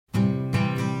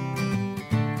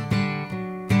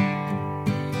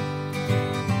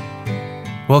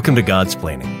Welcome to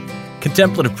Godsplaining,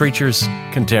 Contemplative Preachers,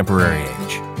 Contemporary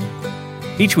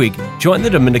Age. Each week, join the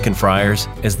Dominican friars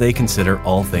as they consider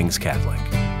all things Catholic.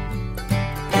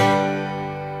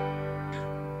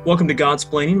 Welcome to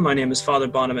Godsplaining. My name is Father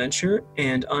Bonaventure,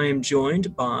 and I am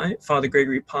joined by Father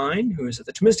Gregory Pine, who is at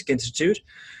the Thomistic Institute.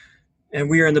 And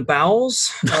we are in the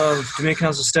bowels of Dominican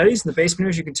House of Studies, in the basement,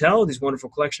 as you can tell, these wonderful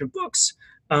collection of books.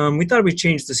 We thought we'd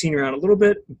change the scene around a little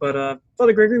bit, but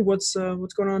Father Gregory, what's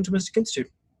going on in Thomistic Institute?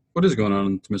 What is going on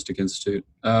in the Thomistic Institute?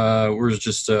 We're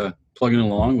just plugging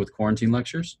along with quarantine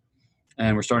lectures,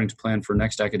 and we're starting to plan for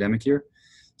next academic year.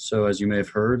 So as you may have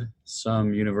heard,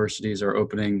 some universities are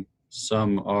opening,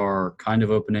 some are kind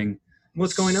of opening.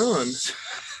 What's going on?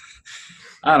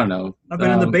 I don't know. I've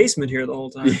been in the basement here the whole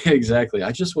time. Yeah, exactly.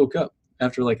 I just woke up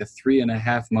after like a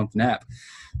 3.5 month nap.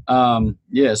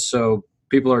 So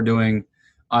people are doing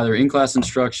either in-class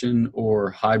instruction or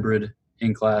hybrid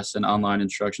in-class and online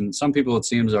instruction. Some people, it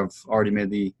seems, have already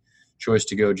made the choice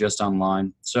to go just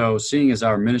online. So seeing as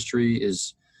our ministry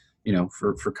is,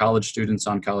 for college students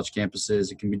on college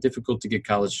campuses, it can be difficult to get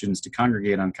college students to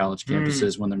congregate on college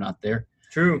campuses when they're not there.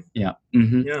 True. Yeah.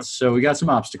 Mm-hmm. Yeah. So we got some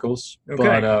obstacles, but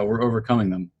we're overcoming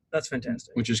them. That's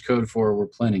fantastic. Which is code for we're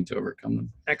planning to overcome them.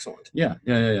 Excellent. Yeah.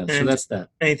 So that's that.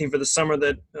 Anything for the summer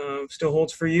that still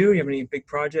holds for you? You have any big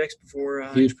projects before?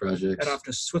 Huge projects. Head off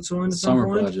to Switzerland at Summer some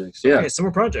point? projects. Yeah. Okay,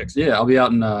 summer projects. Yeah, I'll be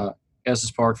out in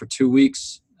Estes Park for 2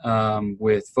 weeks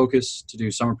with Focus to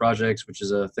do summer projects, which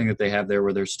is a thing that they have there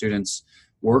where their students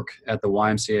work at the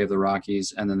YMCA of the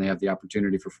Rockies, and then they have the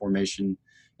opportunity for formation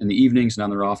in the evenings and on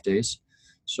their off days.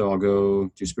 So I'll go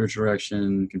do spiritual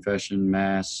direction, confession,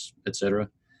 mass, etc.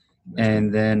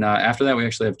 And then after that, we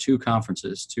actually have two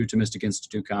Thomistic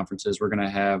Institute conferences. We're going to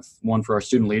have one for our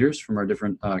student leaders from our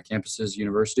different campuses,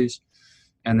 universities.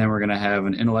 And then we're going to have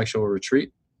an intellectual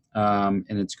retreat. And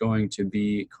it's going to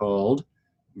be called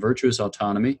Virtuous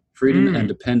Autonomy, Freedom and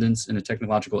Dependence in a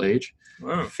Technological Age,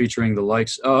 featuring the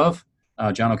likes of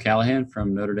John O'Callaghan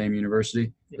from Notre Dame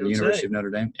University, the University of Notre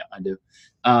Dame. Yeah, I do.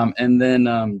 And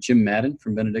then Jim Madden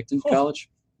from Benedictine College.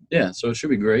 Yeah, so it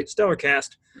should be great. Stellar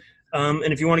cast.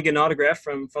 And if you want to get an autograph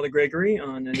from Father Gregory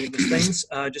on any of his things,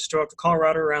 just throw up to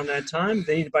Colorado around that time.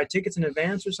 They need to buy tickets in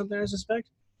advance or something, I suspect.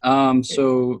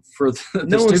 So for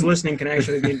no one's listening can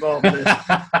actually be involved in this.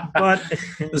 But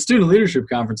the Student Leadership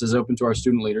Conference is open to our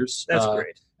student leaders. That's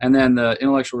great. And then the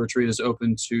Intellectual Retreat is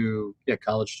open to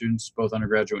college students, both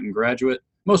undergraduate and graduate.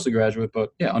 Mostly graduate,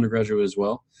 but undergraduate as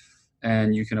well.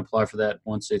 And you can apply for that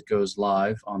once it goes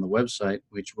live on the website,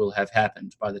 which will have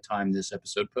happened by the time this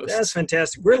episode posts. That's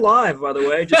fantastic. We're live, by the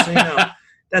way, just so you know.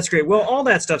 That's great. Well, all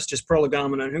that stuff's just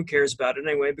prolegomena, and who cares about it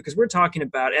anyway, because we're talking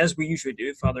about, as we usually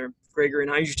do, Father Gregory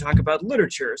and I usually talk about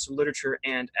literature, so literature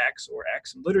and X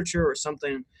and literature or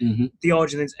something,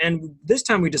 theology things. And this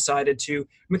time we decided to,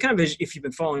 if you've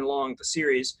been following along the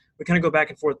series, we kind of go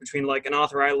back and forth between like an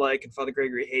author I like and Father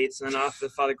Gregory hates, and an author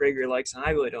that Father Gregory likes and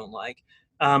I really don't like.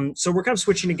 So we're kind of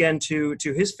switching again to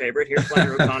his favorite here,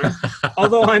 Flannery O'Connor.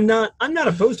 Although I'm not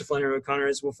opposed to Flannery O'Connor,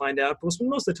 as we'll find out. We'll spend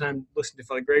most of the time listening to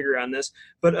Father Gregory on this.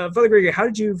 But Father Gregory, how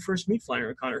did you first meet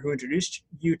Flannery O'Connor? Who introduced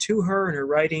you to her and her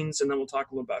writings? And then we'll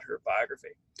talk a little about her biography.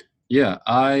 Yeah,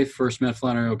 I first met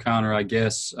Flannery O'Connor, I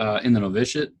guess, in the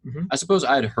novitiate. I suppose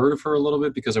I had heard of her a little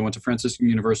bit because I went to Franciscan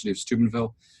University of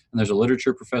Steubenville, and there's a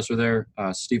literature professor there,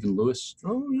 Stephen Lewis,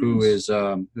 who's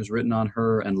written on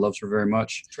her and loves her very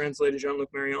much. Translated Jean-Luc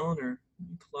Marion or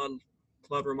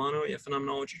Claude Romano,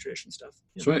 phenomenology tradition stuff.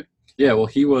 Yeah. Sweet. Yeah, well,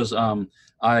 he was,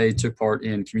 I took part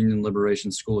in Communion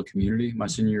Liberation School of Community, my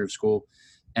senior year of school,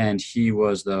 and he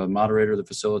was the moderator, the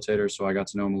facilitator, so I got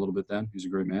to know him a little bit then. He's a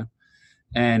great man.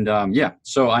 And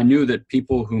so I knew that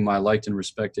people whom I liked and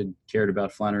respected cared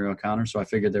about Flannery O'Connor, so I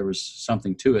figured there was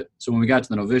something to it. So when we got to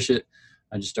the novitiate,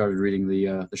 I just started reading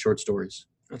the short stories.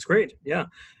 That's great, yeah.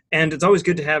 And it's always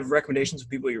good to have recommendations of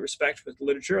people you respect with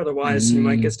literature. Otherwise, you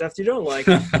might get stuff you don't like,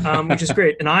 which is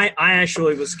great. And I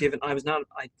actually was given, I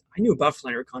knew about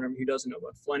Flannery O'Connor. Who doesn't know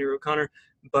about Flannery O'Connor?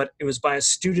 But it was by a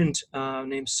student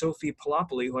named Sophie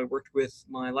Palapoli, who I worked with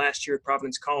my last year at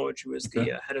Providence College, who was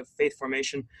the head of faith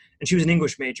formation. And she was an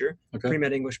English major,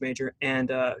 pre-med English major,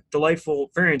 and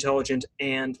delightful, very intelligent,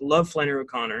 and loved Flannery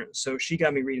O'Connor. So she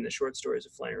got me reading the short stories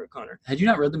of Flannery O'Connor. Had you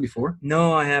not read them before?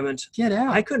 No, I haven't. Get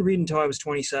out. I couldn't read until I was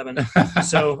 27.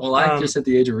 So well, I just hit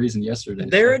the age of reason yesterday.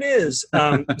 There it is.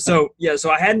 So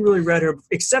I hadn't really read her,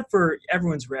 except for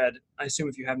everyone's read. I assume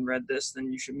if you haven't read this,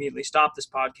 then you should immediately stop this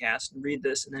podcast and read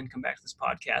this and then come back to this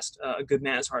podcast. A Good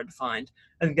Man is Hard to Find.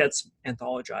 I think that's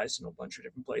anthologized in a bunch of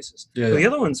different places. The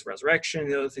other one's Resurrection,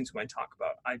 the other things we might talk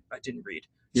about, I didn't read.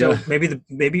 So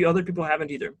maybe other people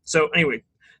haven't either. So anyway,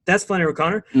 That's Flannery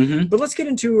O'Connor. Mm-hmm. But let's get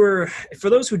into her. For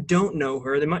those who don't know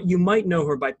her, you might know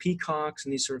her by peacocks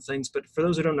and these sort of things. But for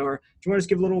those who don't know her, do you want to just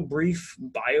give a little brief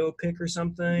biopic or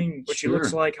something? What she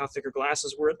looks like, how thick her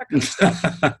glasses were, that kind of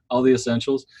stuff. All the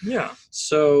essentials. Yeah.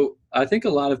 So I think a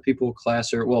lot of people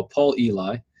class her. Well, Paul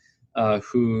Ely,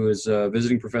 who is a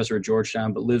visiting professor at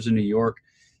Georgetown but lives in New York,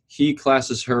 he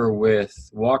classes her with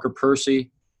Walker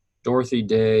Percy, Dorothy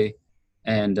Day,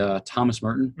 and Thomas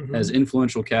Merton as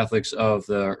influential Catholics of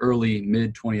the early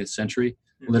mid-20th century,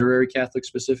 literary Catholics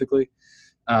specifically.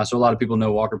 So a lot of people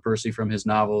know Walker Percy from his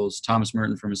novels, Thomas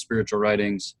Merton from his spiritual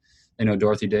writings. They know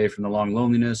Dorothy Day from The Long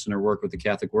Loneliness and her work with the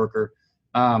Catholic Worker.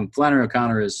 Flannery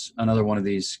O'Connor is another one of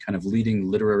these kind of leading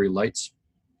literary lights.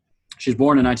 She's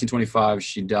born in 1925.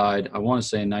 She died, I want to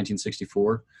say, in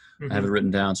 1964. I have it written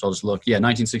down, so I'll just look. Yeah,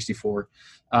 1964.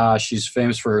 She's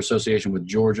famous for her association with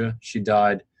Georgia. She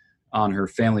died on her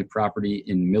family property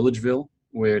in Milledgeville,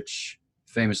 which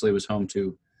famously was home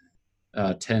to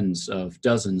dozens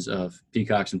of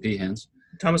peacocks and peahens.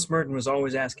 Thomas Merton was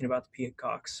always asking about the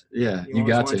peacocks. Yeah, you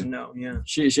got to know. Yeah,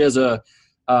 she has a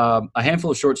handful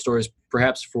of short stories,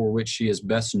 perhaps for which she is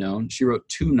best known. She wrote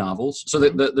 2 novels. So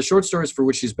the short stories for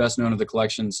which she's best known are the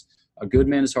collections A Good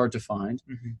Man is Hard to Find,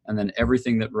 and then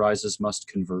Everything That Rises Must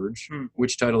Converge,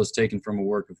 which title is taken from a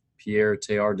work of Pierre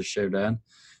Teilhard de Chardin.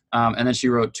 And then she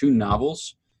wrote 2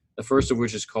 novels, the first of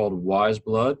which is called Wise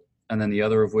Blood, and then the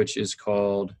other of which is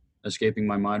called, escaping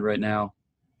my mind right now,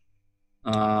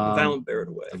 Violent Buried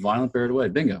Away. Violent Buried Away.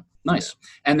 Bingo. Nice. Yeah.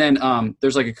 And then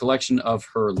there's like a collection of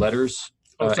her letters.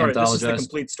 Sorry, this is the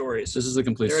complete stories. This is the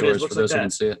complete stories for those who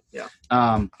didn't see it. Yeah.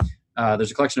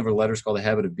 There's a collection of her letters called The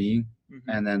Habit of Being,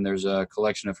 and then there's a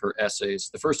collection of her essays,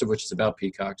 the first of which is about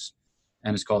peacocks,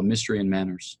 and it's called Mystery and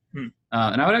Manners. And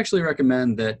I would actually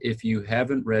recommend that if you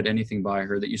haven't read anything by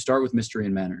her, that you start with Mystery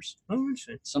and Manners. Oh,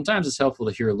 interesting. Sometimes it's helpful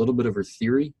to hear a little bit of her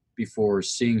theory before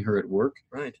seeing her at work.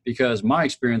 Right. Because my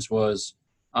experience was,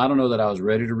 I don't know that I was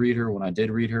ready to read her when I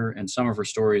did read her, and some of her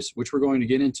stories, which we're going to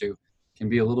get into, can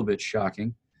be a little bit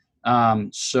shocking.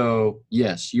 So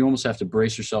yes, you almost have to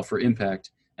brace yourself for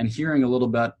impact, and hearing a little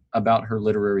bit about her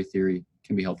literary theory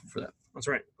can be helpful for that. That's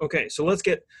right. Okay, so let's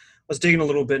dig in a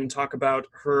little bit and talk about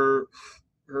her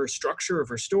structure of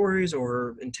her stories, or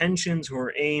her intentions, or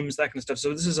her aims, that kind of stuff.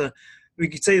 So this is we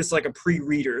could say it's like a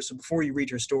pre-reader. So before you read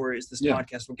her stories, this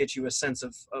podcast will get you a sense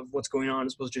of what's going on,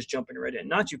 as opposed to just jumping right in.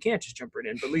 Not you can't just jump right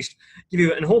in, but at least give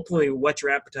you, and hopefully whet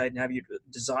your appetite and have you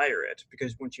desire it,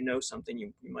 because once you know something,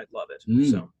 you might love it.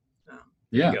 So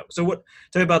yeah. So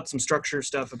tell me about some structure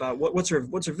stuff, about what's her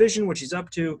vision, what she's up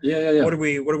to. Yeah. What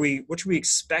should we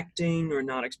expecting or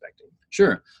not expecting?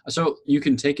 Sure. So you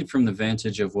can take it from the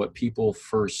vantage of what people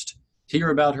first hear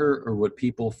about her, or what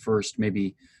people first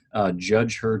maybe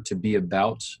judge her to be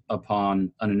about upon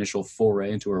an initial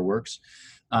foray into her works.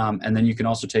 And then you can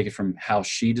also take it from how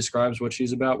she describes what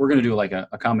she's about. We're going to do like a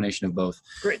combination of both.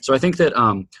 Great. So I think that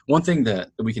one thing that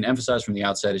we can emphasize from the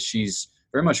outset is she's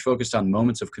very much focused on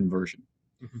moments of conversion.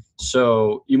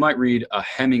 So you might read a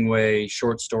Hemingway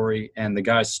short story, and the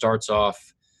guy starts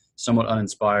off somewhat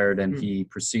uninspired, and he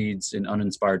proceeds in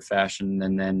uninspired fashion,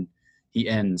 and then he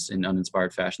ends in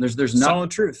uninspired fashion. There's not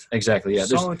solid truth. Exactly. Yeah.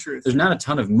 Solid truth. There's not a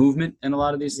ton of movement in a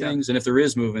lot of these things, and if there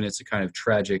is movement, it's a kind of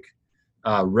tragic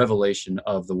revelation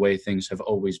of the way things have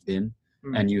always been,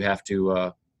 and you have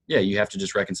to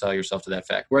just reconcile yourself to that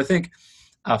fact. Where I think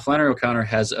Flannery O'Connor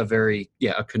has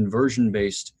a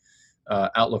conversion-based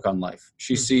outlook on life.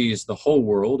 She sees the whole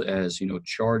world as,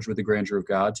 charged with the grandeur of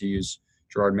God, to use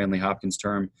Gerard Manley Hopkins'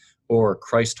 term, or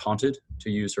Christ haunted, to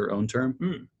use her own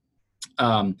term.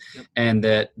 And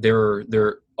that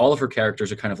all of her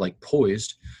characters are kind of like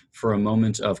poised for a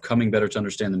moment of coming better to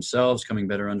understand themselves, coming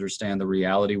better to understand the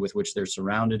reality with which they're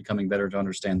surrounded, coming better to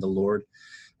understand the Lord,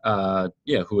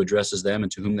 who addresses them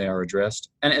and to whom they are addressed.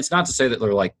 And it's not to say that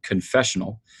they're like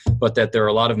confessional, but that there are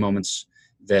a lot of moments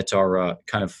that are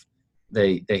kind of,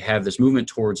 they have this movement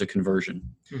towards a conversion.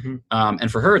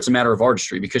 And for her, it's a matter of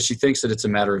artistry, because she thinks that it's a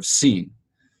matter of seeing.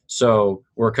 So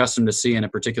we're accustomed to see in a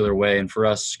particular way. And for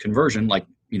us, conversion, like,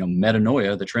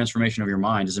 metanoia, the transformation of your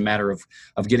mind, is a matter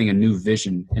of getting a new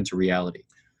vision into reality.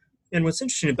 And what's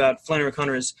interesting about Flannery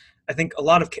O'Connor is, I think a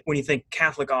lot of, when you think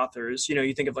Catholic authors,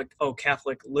 you think of like,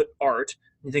 Catholic lit art,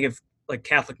 you think of like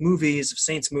Catholic movies, of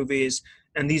saints movies,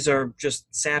 and these are just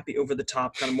sappy, over the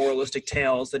top kind of moralistic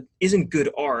tales that isn't good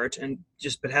art,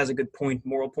 but has a good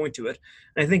moral point to it.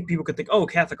 And I think people could think,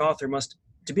 Catholic author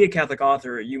to be a Catholic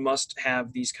author, you must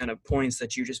have these kind of points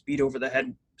that you just beat over the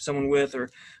head someone with, or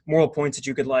moral points that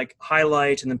you could like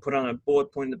highlight and then put on a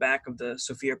bullet point in the back of the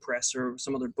Sophia Press or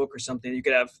some other book or something. You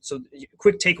could have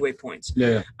quick takeaway points.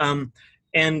 Yeah.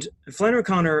 And Flannery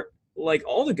O'Connor like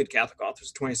all the good Catholic authors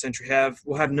of the 20th century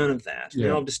will have none of that. They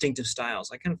all have distinctive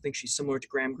styles. I kind of think she's similar to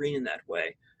Graham Greene in that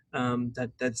way.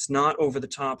 That's not over the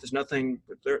top. There's nothing.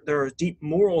 There are deep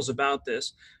morals about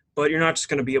this, but you're not just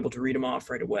going to be able to read them off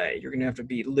right away. You're going to have to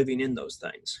be living in those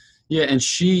things. Yeah, and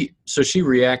she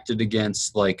reacted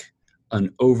against like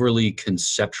an overly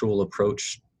conceptual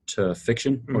approach to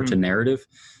fiction or to narrative.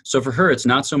 So for her, it's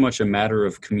not so much a matter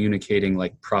of communicating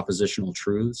like propositional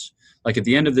truths. Like at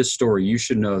the end of this story, you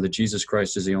should know that Jesus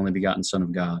Christ is the only begotten Son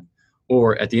of God.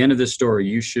 Or at the end of this story,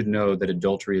 you should know that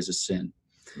adultery is a sin.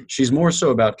 She's more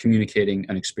so about communicating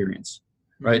an experience,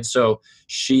 right? So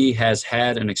she has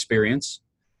had an experience,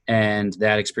 and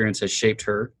that experience has shaped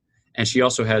her. And she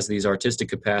also has these artistic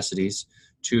capacities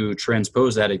to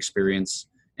transpose that experience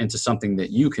into something that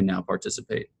you can now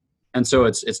participate. And so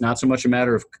it's not so much a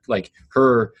matter of like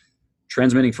her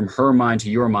transmitting from her mind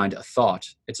to your mind a thought.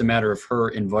 It's a matter of her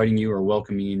inviting you or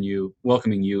welcoming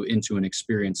you into an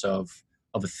experience of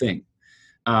a thing.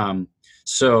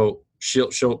 So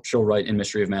she'll write in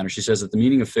Mystery of Matter. She says that the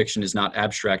meaning of fiction is not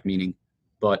abstract meaning,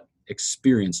 but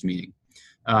experienced meaning.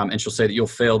 And she'll say that you'll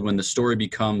fail when the story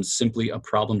becomes simply a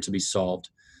problem to be solved,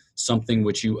 something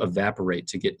which you evaporate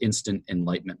to get instant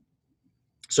enlightenment.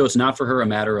 So it's not for her a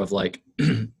matter of like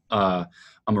a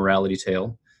morality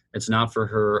tale. It's not for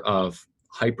her of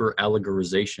hyper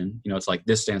allegorization. You know, it's like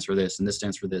this stands for this, and this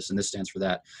stands for this, and this stands for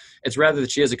that. It's rather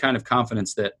that she has a kind of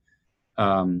confidence that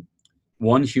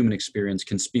one human experience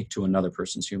can speak to another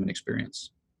person's human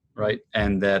experience, right?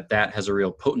 And that has a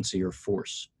real potency or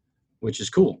force, which is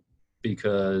cool,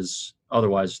 because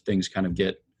otherwise things kind of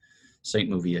get Saint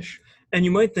movie-ish. And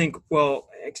you might think, well,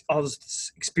 all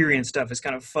this experience stuff is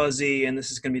kind of fuzzy, and this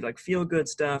is going to be like feel-good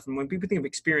stuff. And when people think of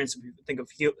experience, people think of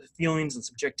feelings and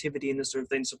subjectivity and this sort of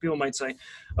thing. So people might say,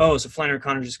 oh, so Flannery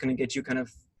O'Connor is just going to get you kind of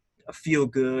a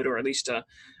feel-good, or at least an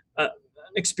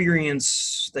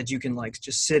experience that you can like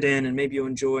just sit in and maybe you'll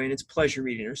enjoy, and it's pleasure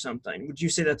reading or something. Would you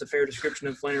say that's a fair description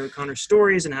of Flannery O'Connor's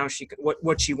stories and how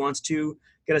what she wants to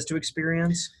get us to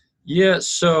experience? Yeah.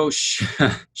 So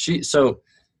so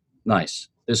nice.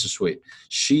 This is sweet.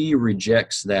 She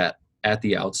rejects that at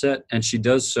the outset, and she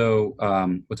does so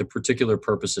with a particular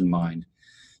purpose in mind.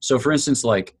 So for instance,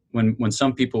 like when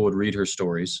some people would read her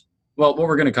stories, well, what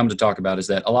we're going to come to talk about is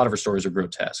that a lot of her stories are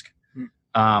grotesque.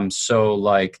 So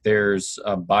like there's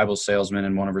a Bible salesman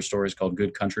in one of her stories called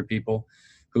Good Country People,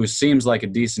 who seems like a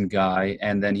decent guy,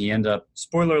 and then he ends up,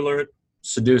 spoiler alert,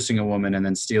 seducing a woman and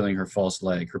then stealing her false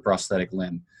leg, her prosthetic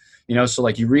limb. You know, so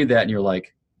like you read that and you're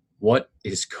like, what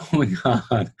is going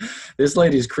on? This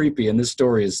lady is creepy, and this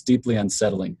story is deeply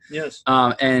unsettling. Yes.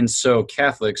 And so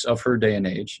Catholics of her day and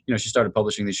age, you know, she started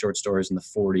publishing these short stories in the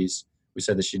 40s. We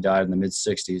said that she died in the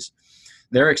mid-60s.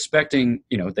 They're expecting,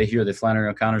 you know, they hear that Flannery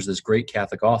O'Connor is this great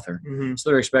Catholic author. So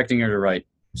they're expecting her to write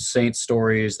saint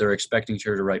stories. They're expecting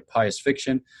her to write pious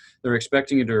fiction. They're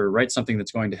expecting her to write something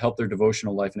that's going to help their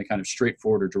devotional life in a kind of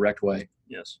straightforward or direct way.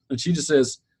 Yes. And she just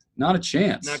says, not a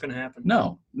chance. Not going to happen.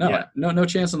 No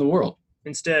chance in the world.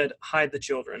 Instead, hide the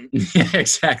children. Yeah,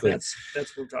 exactly. That's what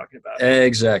we're talking about.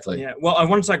 Exactly. Yeah. Well, we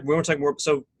want to talk more.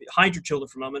 So hide your children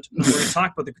for a moment. We're going to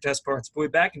talk about the grotesque parts. We'll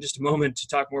be back in just a moment to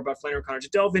talk more about Flannery O'Connor, to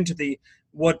delve into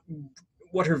what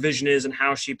her vision is and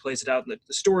how she plays it out in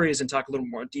the stories, and talk a little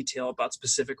more detail about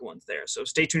specific ones there. So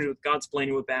stay tuned with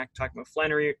Godsplaining. We're back talking about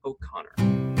Flannery O'Connor.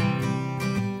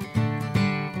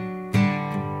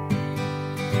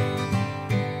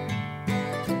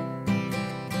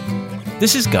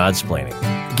 This is Godsplaining.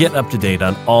 Get up to date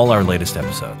on all our latest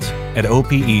episodes at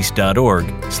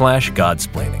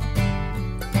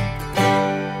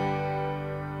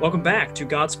opeast.org/Godsplaining. Welcome back to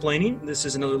Godsplaining. This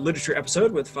is another literature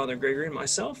episode with Father Gregory and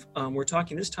myself. We're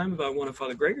talking this time about one of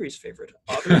Father Gregory's favorite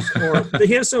authors, or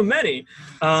he has so many.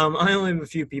 I only have a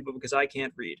few people because I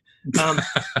can't read.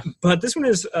 But this one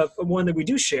is one that we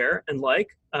do share and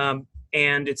like,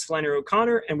 and it's Flannery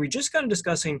O'Connor, and we just got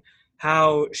discussing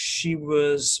how she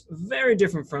was very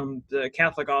different from the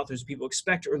Catholic authors people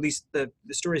expect, or at least the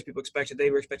stories people expected.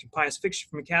 They were expecting pious fiction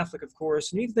from a Catholic, of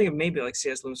course. And you can think of maybe like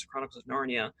C.S. Lewis' Chronicles of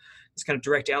Narnia, this kind of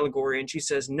direct allegory. And she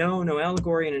says, no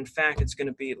allegory. And in fact, it's going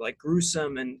to be like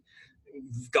gruesome and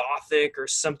gothic or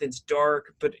something's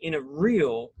dark, but in a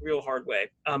real hard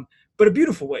way. But a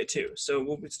beautiful way too.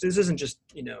 So this isn't just,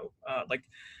 like,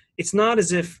 it's not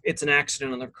as if it's an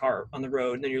accident on the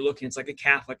road, and then you're looking, it's like a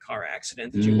Catholic car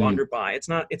accident that you wander by. It's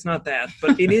not that,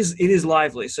 but it is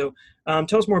lively. So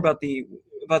tell us more about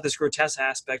this grotesque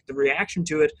aspect, the reaction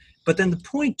to it, but then the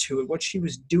point to it, what she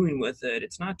was doing with it.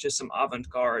 It's not just some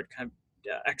avant-garde kind of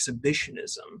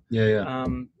exhibitionism.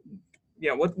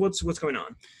 What's going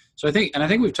on? So I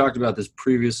think we've talked about this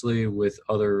previously with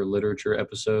other literature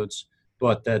episodes.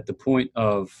 but that the point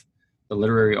of the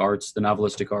literary arts, the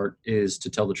novelistic art, is to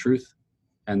tell the truth,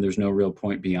 and there's no real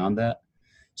point beyond that.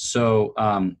 So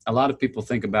a lot of people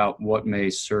think about what may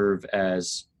serve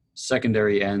as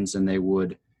secondary ends, and they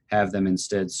would have them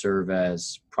instead serve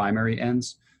as primary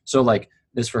ends. So like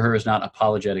this for her is not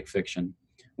apologetic fiction.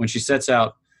 When she sets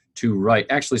out to write,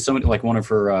 actually somebody like one of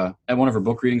her, at one of her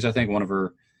book readings, I think one of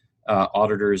her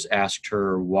auditors asked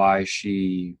her why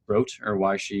she wrote or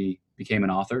why she became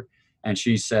an author. And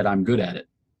she said, "I'm good at it."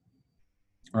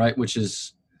 Right. Which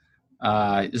is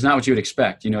not what you would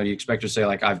expect. You expect her to say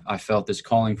like, I felt this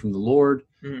calling from the Lord.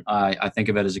 Mhm. I think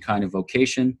of it as a kind of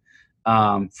vocation.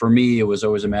 For me, it was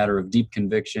always a matter of deep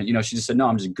conviction. She just said, "No,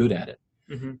 I'm just good at it."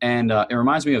 Mhm. And it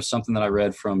reminds me of something that I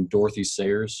read from Dorothy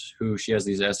Sayers, who she has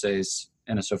these essays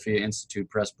in a Sophia Institute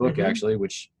Press book, Mhm. actually,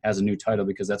 which has a new title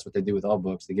because that's what they do with all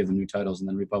books. They give them new titles and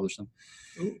then republish them.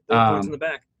 Ooh, bullet points in the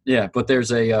back. Yeah, but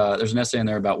there's an essay in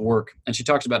there about work, and she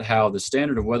talks about how the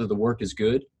standard of whether the work is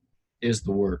good is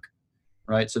the work,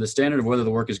 right? So the standard of whether the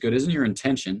work is good isn't your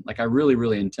intention. Like I really,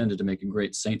 really intended to make a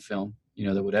great saint film,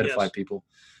 that would edify Yes. people,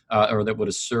 or that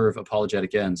would serve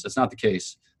apologetic ends. That's not the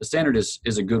case. The standard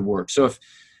is a good work. So if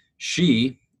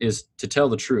she is to tell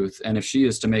the truth, and if she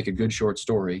is to make a good short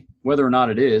story, whether or not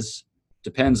it is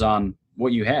depends on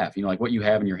what you have. Like what you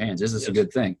have in your hands. Is this a Yes.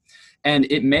 good thing? And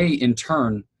it may in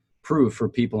turn prove for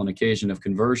people an occasion of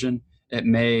conversion. It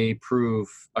may prove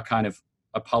a kind of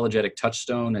apologetic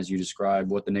touchstone, as you describe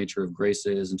what the nature of grace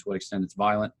is and to what extent it's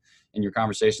violent in your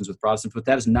conversations with Protestants, but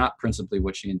that is not principally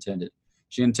what she intended.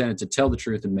 She intended to tell the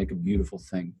truth and make a beautiful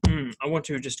thing. I want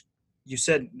to you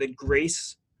said that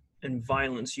grace and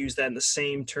violence, use that in the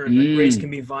same term, that grace can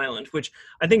be violent, which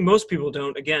I think most people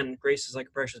don't. Again, grace is like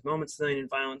a precious moments thing, and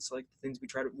violence like the things we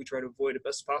try to avoid as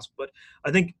best as possible. But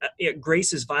I think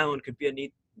grace is violent could be a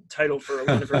neat title for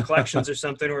one of her collections or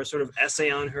something, or a sort of essay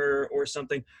on her or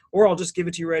something. Or I'll just give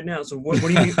it to you right now. So what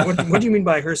do you mean? What do you mean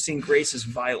by her seeing grace as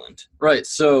violent? Right.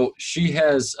 So she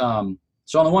has.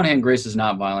 So on the one hand, grace is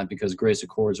not violent because grace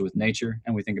accords with nature,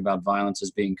 and we think about violence as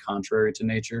being contrary to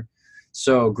nature.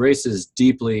 So grace is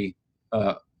deeply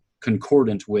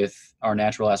concordant with our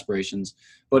natural aspirations,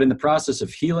 but in the process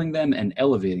of healing them and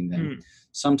elevating them,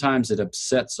 sometimes it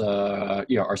upsets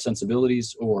our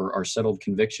sensibilities or our settled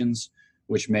convictions,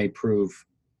 which may prove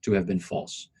to have been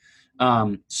false.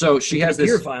 So she has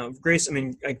this violent grace. I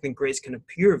mean, I think grace can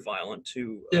appear violent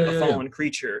to a fallen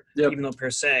creature, even though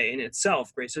per se in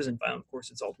itself, grace isn't violent. Of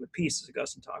course, it's ultimate peace, as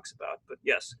Augustine talks about. But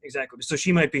yes, exactly. So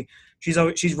she might be,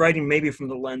 she's writing maybe from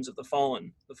the lens of the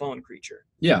fallen creature.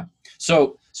 Yeah.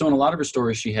 So in a lot of her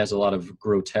stories, she has a lot of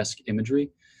grotesque imagery.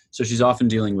 So she's often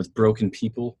dealing with broken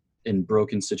people in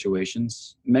broken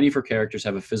situations. Many of her characters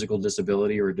have a physical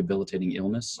disability or a debilitating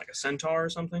illness, like a centaur or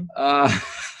something.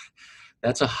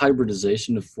 That's a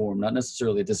hybridization of form, not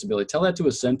necessarily a disability. Tell that to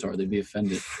a centaur; they'd be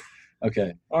offended.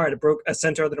 Okay. All right, a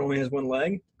centaur that only has one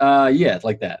leg. Yeah,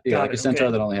 like that. Yeah, like a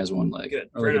centaur that only has one leg, Good.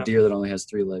 or like a deer that only has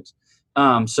 3 legs.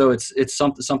 So it's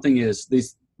something is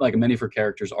these, like many of her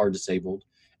characters are disabled,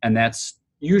 and that's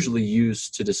usually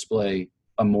used to display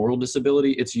a moral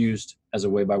disability. It's used as a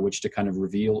way by which to kind of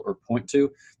reveal or point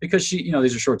to, because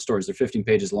these are short stories. They're 15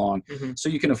 pages long. Mm-hmm. So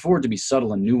you can afford to be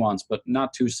subtle and nuanced, but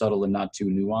not too subtle and not too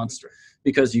nuanced, right,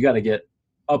 because you got to get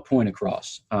a point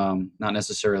across. Not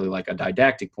necessarily like a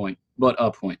didactic point, but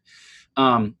a point.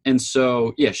 And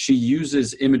so, yeah, she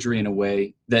uses imagery in a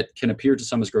way that can appear to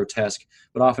some as grotesque,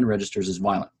 but often registers as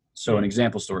violent. So an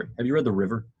example story. Have you read The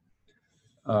River?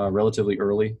 Relatively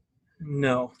early.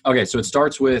 No. Okay, so it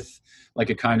starts with like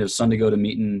a kind of Sunday go to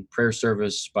meeting prayer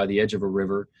service by the edge of a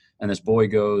river, and this boy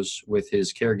goes with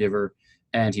his caregiver,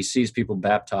 and he sees people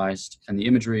baptized, and the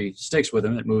imagery sticks with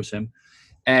him, it moves him,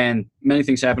 and many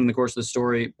things happen in the course of the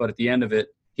story, but at the end of it,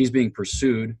 he's being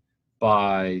pursued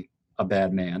by a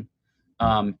bad man,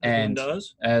 and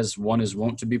as one is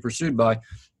wont to be pursued by,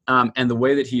 and the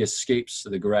way that he escapes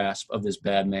the grasp of this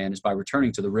bad man is by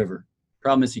returning to the river.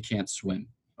 Problem is he can't swim.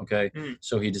 Okay.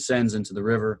 So he descends into the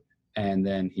river and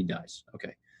then he dies.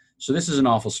 Okay. So this is an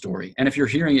awful story. And if you're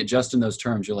hearing it just in those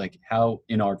terms, you're like, how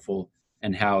inartful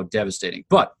and how devastating.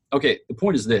 But okay, the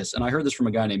point is this, and I heard this from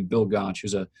a guy named Bill Gonch,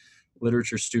 who's a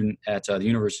literature student at the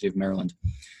University of Maryland.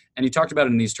 And he talked about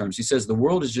it in these terms. He says, the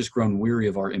world has just grown weary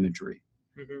of our imagery,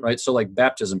 right? So like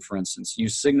baptism, for instance, you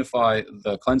signify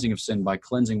the cleansing of sin by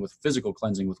physical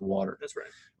cleansing with water. That's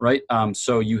right. Right.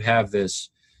 So you have this,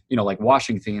 like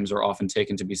washing themes are often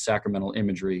taken to be sacramental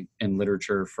imagery in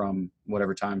literature from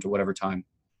whatever time to whatever time.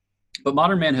 But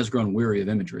modern man has grown weary of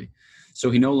imagery. So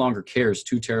he no longer cares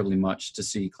too terribly much to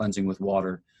see cleansing with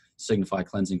water signify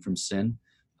cleansing from sin,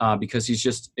 because he's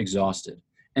just exhausted.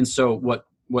 And so what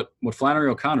what Flannery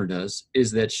O'Connor does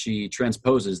is that she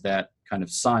transposes that kind of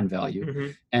sign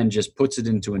value and just puts it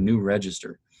into a new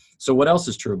register. So what else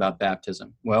is true about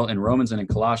baptism? Well, in Romans and in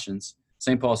Colossians,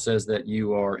 St. Paul says that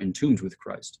you are entombed with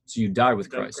Christ. So you die with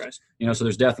Christ. So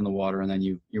there's death in the water, and then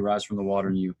you rise from the water,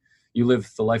 and you live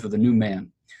the life of the new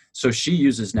man. So she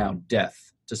uses now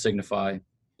death to signify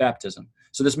baptism.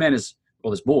 So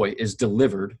this boy is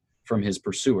delivered from his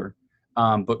pursuer.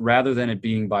 But rather than it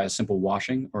being by a simple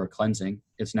washing or a cleansing,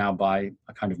 it's now by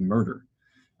a kind of murder,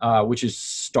 which is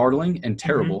startling and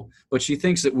terrible. But she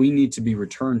thinks that we need to be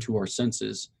returned to our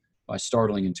senses by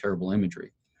startling and terrible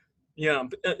imagery. Yeah,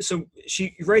 so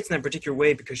she writes in that particular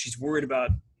way because she's worried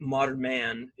about modern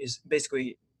man is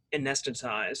basically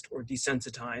anesthetized or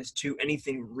desensitized to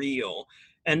anything real.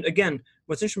 And again,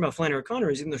 what's interesting about Flannery O'Connor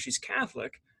is even though she's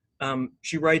Catholic,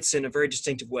 she writes in a very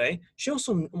distinctive way. She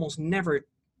also almost never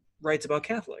writes about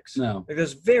Catholics. No, like,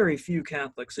 there's very few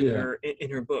Catholics in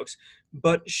her books,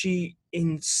 but she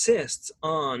insists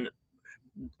on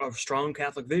a strong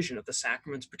Catholic vision of the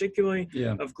sacraments, particularly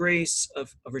of grace,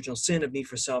 of original sin, of need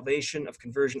for salvation, of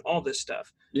conversion, all this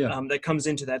stuff that comes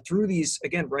into that through these,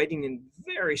 again, writing in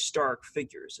very stark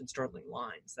figures and startling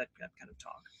lines, that kind of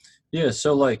talk. Yeah,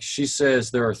 so like she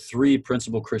says there are 3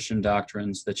 principal Christian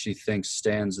doctrines that she thinks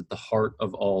stands at the heart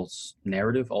of all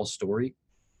narrative, all story: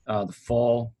 the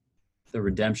fall, the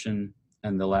redemption,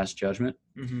 and the last judgment.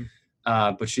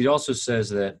 But she also says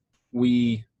that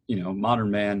we, modern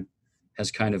man, has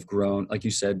kind of grown, like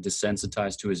you said,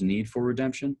 desensitized to his need for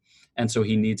redemption. And so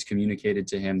he needs communicated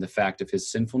to him the fact of his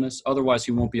sinfulness. Otherwise,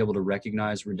 he won't be able to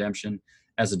recognize redemption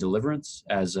as a deliverance,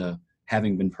 as a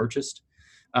having been purchased.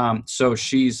 So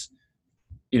she's,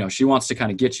 she wants to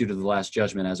kind of get you to the last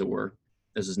judgment, as it were.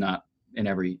 This is not in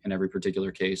every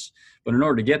particular case. But in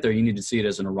order to get there, you need to see it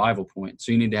as an arrival point.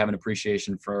 So you need to have an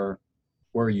appreciation for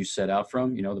where you set out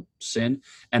from, the sin,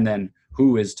 and then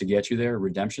who is to get you there,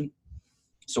 redemption.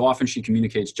 So often she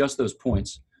communicates just those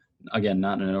points, again,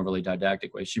 not in an overly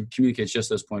didactic way. She communicates just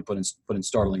those points, but in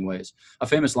startling ways. A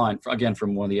famous line, again,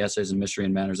 from one of the essays in Mystery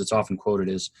and Manners, it's often quoted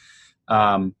is,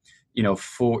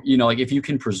 if you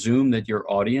can presume that your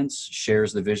audience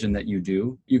shares the vision that you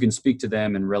do, you can speak to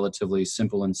them in relatively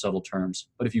simple and subtle terms.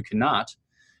 But if you cannot,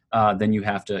 then you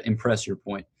have to impress your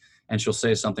point. And she'll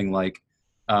say something like,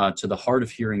 to the hard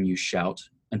of hearing you shout,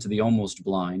 and to the almost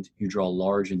blind you draw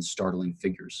large and startling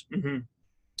figures.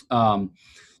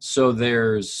 So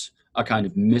there's a kind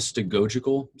of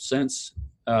mystagogical sense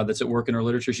that's at work in her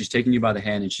literature. She's taking you by the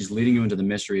hand and she's leading you into the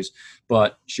mysteries,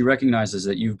 but she recognizes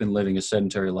that you've been living a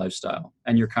sedentary lifestyle,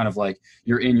 and you're kind of like,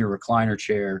 you're in your recliner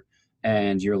chair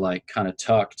and you're like kind of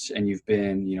tucked, and you've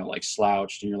been, like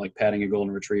slouched, and you're like patting a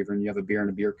golden retriever, and you have a beer and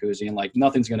a beer koozie, and like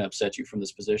nothing's going to upset you from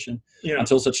this position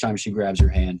until such time she grabs your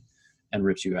hand and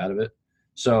rips you out of it.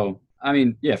 So, I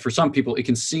mean, for some people it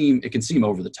can seem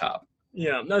over the top.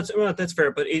 Yeah, that's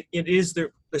fair, but it is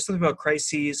there's something about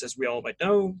crises, as we all might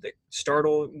know, that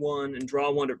startle one and draw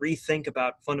one to rethink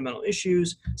about fundamental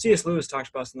issues. C.S. Lewis talks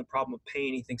about this in The Problem of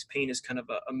Pain. He thinks pain is kind of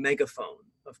a megaphone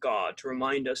of God to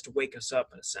remind us, to wake us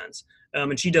up in a sense.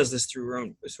 And she does this through her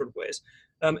own sort of ways.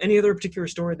 Any other particular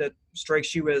story that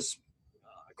strikes you as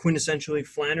quintessentially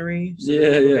Flannery? So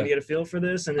we're going to get a feel for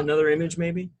this, and another image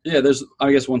maybe? Yeah,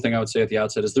 I guess one thing I would say at the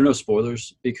outset is there are no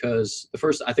spoilers, because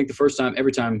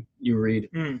every time you read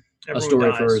a story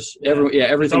of hers,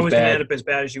 everything's it's always bad. Going to end up as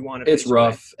bad as you want it. It's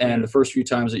rough, and the first few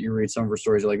times that you read some of her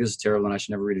stories, you're like, this is terrible, and I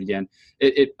should never read it again.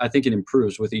 I think it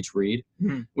improves with each read,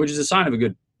 which is a sign of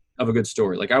a good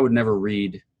story. Like, I would never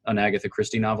read an Agatha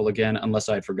Christie novel again unless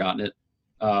I had forgotten it,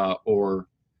 or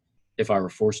if I were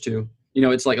forced to.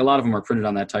 It's like a lot of them are printed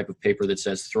on that type of paper that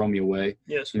says, throw me away.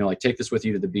 Yes. Like, take this with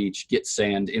you to the beach, get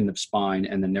sand in the spine,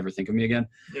 and then never think of me again.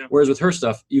 Yeah. Whereas with her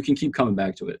stuff, you can keep coming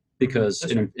back to it because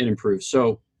it improves.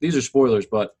 So these are spoilers,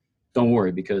 but don't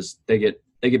worry, because they get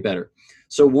better.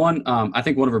 So I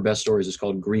think one of her best stories is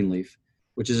called Greenleaf,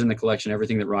 which is in the collection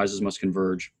Everything That Rises Must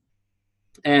Converge.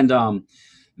 And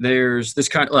there's this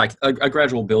kind of like a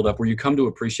gradual buildup where you come to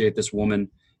appreciate this woman,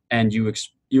 and you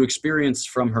experience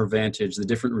from her vantage the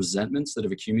different resentments that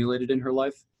have accumulated in her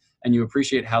life, and you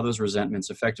appreciate how those resentments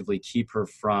effectively keep her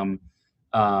from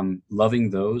loving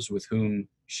those with whom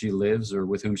she lives or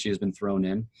with whom she has been thrown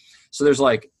in. So there's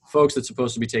like folks that's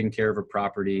supposed to be taking care of her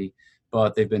property,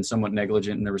 but they've been somewhat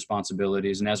negligent in their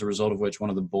responsibilities, and as a result of which one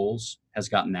of the bulls has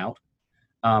gotten out.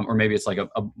 Or maybe it's like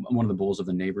one of the bulls of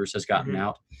the neighbors has gotten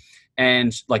out.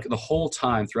 And like the whole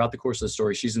time throughout the course of the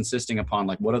story, she's insisting upon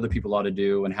like what other people ought to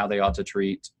do and how they ought to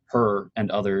treat her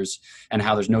and others, and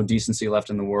how there's no decency left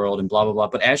in the world and blah, blah, blah.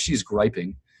 But as she's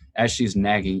griping, as she's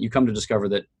nagging, you come to discover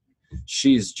that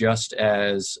she's just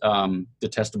as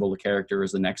detestable a character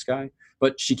as the next guy,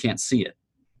 but she can't see it.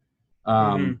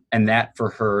 And that for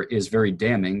her is very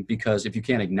damning, because if you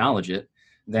can't acknowledge it,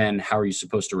 then how are you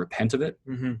supposed to repent of it?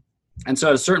 And so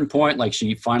at a certain point, like,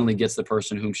 she finally gets the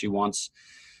person whom she wants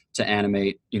to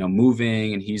animate,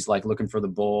 moving, and he's like looking for the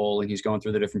bull, and he's going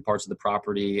through the different parts of the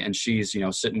property, and she's,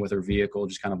 sitting with her vehicle,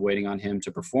 just kind of waiting on him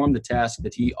to perform the task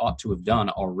that he ought to have done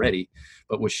already,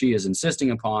 but what she is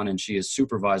insisting upon and she is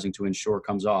supervising to ensure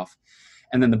comes off.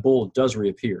 And then the bull does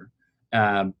reappear,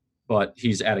 but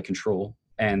he's out of control.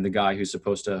 And the guy who's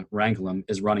supposed to wrangle him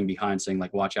is running behind saying,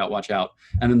 like, watch out, watch out.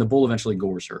 And then the bull eventually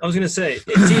gores her. I was going to say,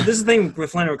 see, this is the thing with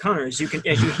Flannery O'Connor, is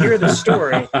as you hear the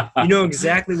story, you know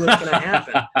exactly what's going to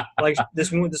happen. Like,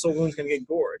 this old woman's going to get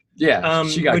gored. Yeah,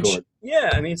 she got gored. Yeah,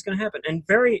 I mean, it's going to happen. And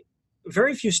very,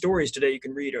 very few stories today you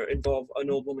can read involve an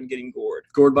old woman getting gored.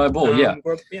 Gored by a bull, yeah.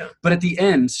 Yeah. But at the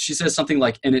end, she says something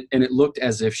like, and it looked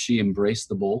as if she embraced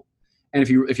the bull. And if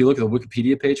you look at the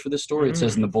Wikipedia page for this story, it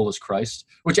says, "And the bull is Christ,"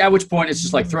 at which point it's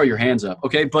just like, throw your hands up,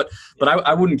 okay? But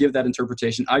I wouldn't give that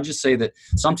interpretation. I just say that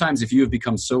sometimes if you have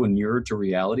become so inured to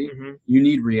reality, you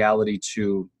need reality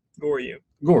to gore you.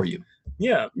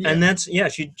 Yeah, and that's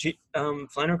she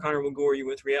Flannery O'Connor will gore you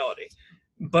with reality.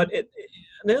 But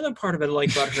the other part of it I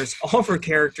like about her is all of her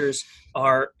characters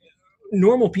are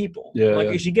normal people. Yeah.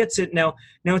 Like, she gets it now.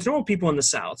 It's normal people in the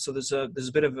South, so there's a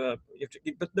bit of a,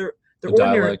 but they're the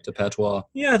ordinary dialect, the patois.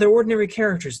 Yeah, they're ordinary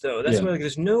characters, though. That's why, like,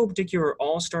 there's no particular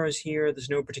all-stars here. There's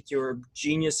no particular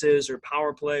geniuses or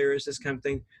power players, this kind of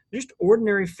thing. They're just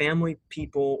ordinary family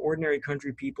people, ordinary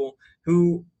country people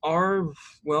who are,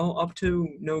 well, up to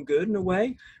no good in a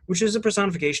way, which is a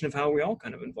personification of how we all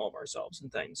kind of involve ourselves in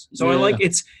things. So I like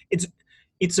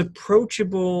it's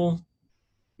approachable,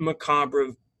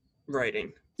 macabre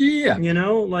writing. Yeah.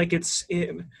 Like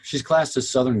she's classed as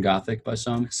Southern Gothic by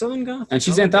some. Southern Gothic. And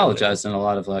she's anthologized in a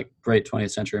lot of, like, great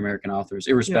 20th century American authors,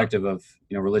 irrespective of,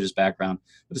 religious background.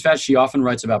 But the fact she often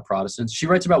writes about Protestants. She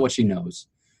writes about what she knows.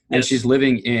 And she's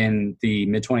living in the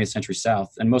mid-20th century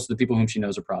South, and most of the people whom she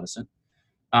knows are Protestant.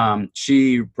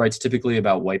 She writes typically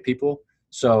about white people.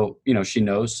 So, she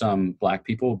knows some black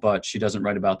people, but she doesn't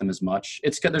write about them as much.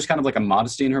 There's kind of like a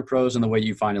modesty in her prose in the way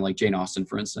you find in, like, Jane Austen,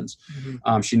 for instance.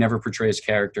 She never portrays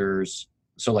characters,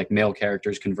 so like male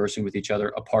characters conversing with each other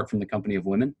apart from the company of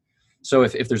women. So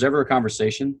if there's ever a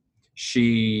conversation,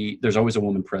 there's always a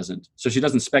woman present. So she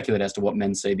doesn't speculate as to what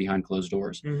men say behind closed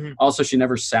doors. Also, she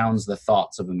never sounds the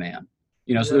thoughts of a man.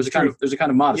 So there's a kind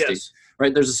of modesty,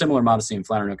 right? There's a similar modesty in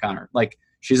Flannery O'Connor. Like,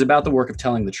 she's about the work of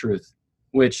telling the truth,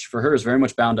 which for her is very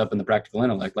much bound up in the practical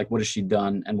intellect. Like, what has she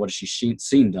done and what has she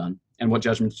seen done? And what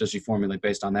judgments does she formulate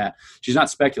based on that? She's not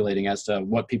speculating as to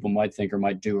what people might think or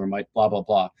might do or might blah, blah,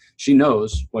 blah. She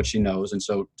knows what she knows. And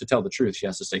so to tell the truth, she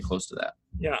has to stay close to that.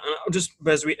 Yeah. Just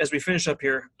as we finish up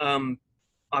here,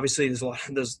 obviously there's a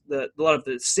lot of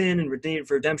the sin and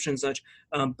redemption and such,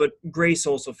 but grace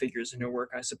also figures in her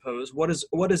work, I suppose. What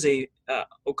is a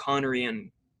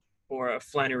O'Connorian or a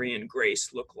Flannery grace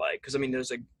look like? Because, I mean,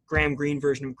 there's a Graham Greene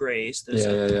version of grace. There's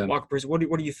a Walker Percy. What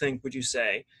do you think, would you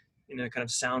say, in a kind of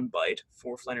soundbite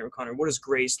for Flannery O'Connor, what does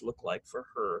grace look like for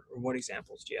her? Or what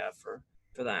examples do you have for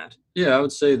that? Yeah, I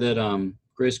would say that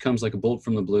grace comes like a bolt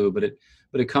from the blue, but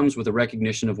it comes with a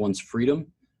recognition of one's freedom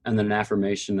and then an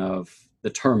affirmation of the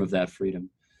term of that freedom.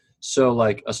 So,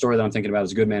 like, a story that I'm thinking about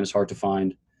is A Good Man is Hard to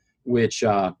Find, which,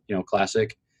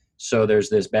 classic. So there's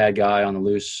this bad guy on the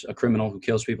loose, a criminal who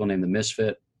kills people named the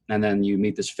Misfit. And then you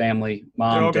meet this family,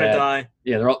 mom, they're all dad. Gonna die.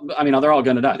 Yeah, they're all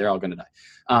going to die. They're all going to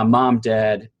die. Mom,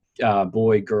 dad,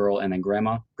 boy, girl, and then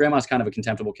grandma. Grandma's kind of a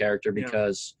contemptible character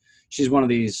because she's one of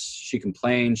these, she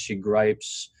complains, she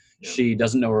gripes, she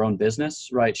doesn't know her own business,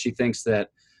 right? She thinks that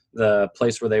the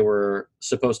place where they were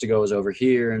supposed to go is over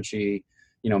here, and she,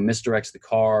 misdirects the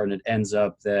car, and it ends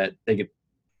up that they get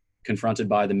confronted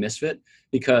by the Misfit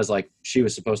because, like, she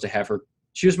was supposed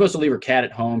to leave her cat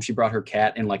at home. She brought her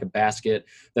cat in like a basket.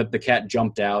 The cat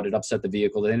jumped out. It upset the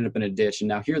vehicle. They ended up in a ditch. And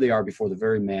now here they are before the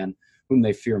very man whom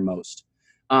they fear most.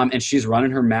 And she's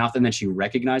running her mouth, and then she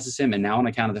recognizes him. And now, on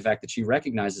account of the fact that she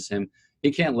recognizes him,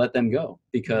 he can't let them go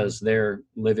because they're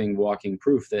living, walking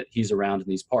proof that he's around in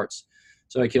these parts.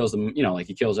 So he kills them,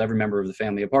 he kills every member of the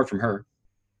family apart from her.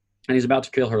 And he's about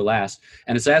to kill her last.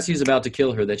 And it's as he's about to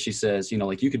kill her that she says,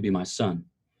 you could be my son.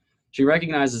 She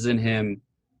recognizes in him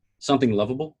something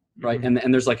lovable, right?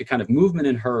 And there's like a kind of movement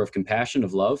in her of compassion,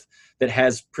 of love, that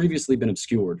has previously been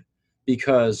obscured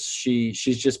because she's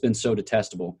just been so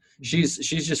detestable. She's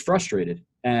just frustrated,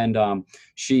 and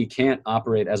she can't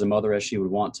operate as a mother as she would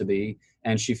want to be,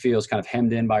 and she feels kind of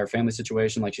hemmed in by her family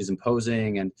situation, like she's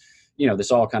imposing, and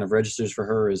this all kind of registers for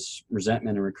her as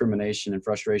resentment and recrimination and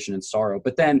frustration and sorrow.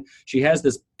 But then she has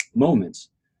this moment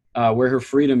where her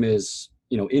freedom is,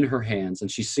 in her hands, and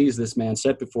she sees this man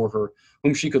set before her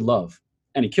whom she could love,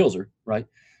 and he kills her, right?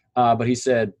 But he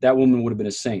said that woman would have been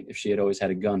a saint if she had always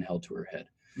had a gun held to her head.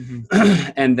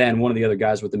 Mm-hmm. And then one of the other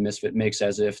guys with the misfit makes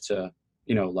as if to,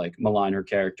 like malign her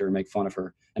character, make fun of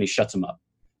her, and he shuts him up,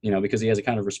 because he has a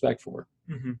kind of respect for her.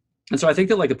 Mm-hmm. And so I think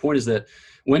that like the point is that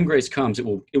when grace comes, it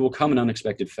will come in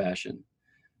unexpected fashion.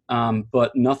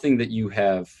 But nothing that you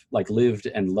have like lived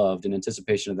and loved in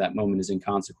anticipation of that moment is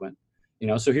inconsequent.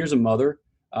 So here's a mother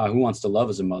who wants to love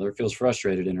as a mother, feels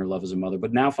frustrated in her love as a mother,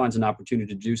 but now finds an opportunity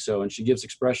to do so, and she gives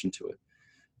expression to it.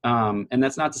 And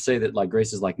that's not to say that like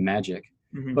grace is like magic,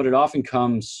 mm-hmm. but it often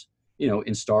comes,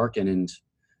 in stark and in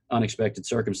unexpected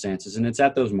circumstances. And it's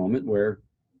at those moments where,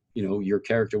 your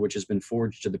character, which has been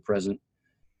forged to the present,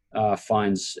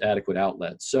 finds adequate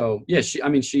outlet. So yeah,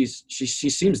 she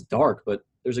seems dark, but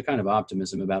there's a kind of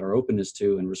optimism about her openness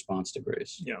to and response to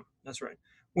grace. Yeah, that's right.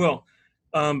 Well,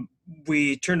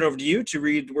 we turned it over to you to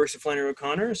read the works of Flannery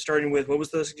O'Connor, starting with, what was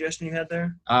the suggestion you had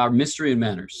there? Mystery and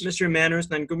Manners. Mystery and Manners,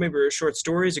 then go maybe short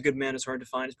stories. A Good Man is Hard to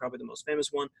Find is probably the most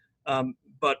famous one.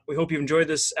 But we hope you've enjoyed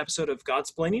this episode of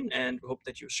Godsplaining, and we hope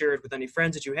that you'll share it with any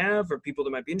friends that you have or people that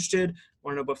might be interested,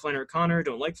 want to know about Flannery O'Connor,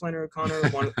 don't like Flannery O'Connor,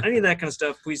 want any of that kind of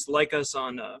stuff. Please like us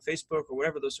on Facebook or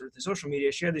whatever those sort of things, social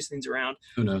media, share these things around.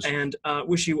 Who knows? And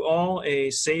wish you all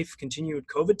a safe, continued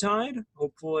COVID tide.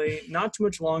 Hopefully not too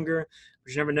much longer.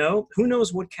 But you never know. Who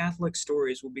knows what Catholic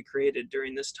stories will be created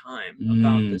during this time,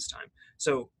 about this time.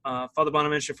 So, Father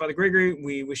Bonaventure, Father Gregory,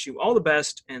 we wish you all the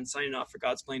best, and signing off for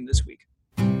Godsplaining this week.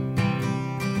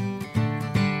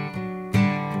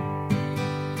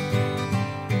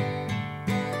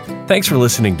 Thanks for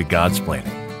listening to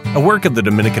Godsplaining, a work of the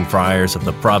Dominican Friars of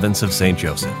the Province of St.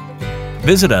 Joseph.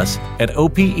 Visit us at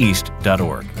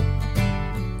opeast.org.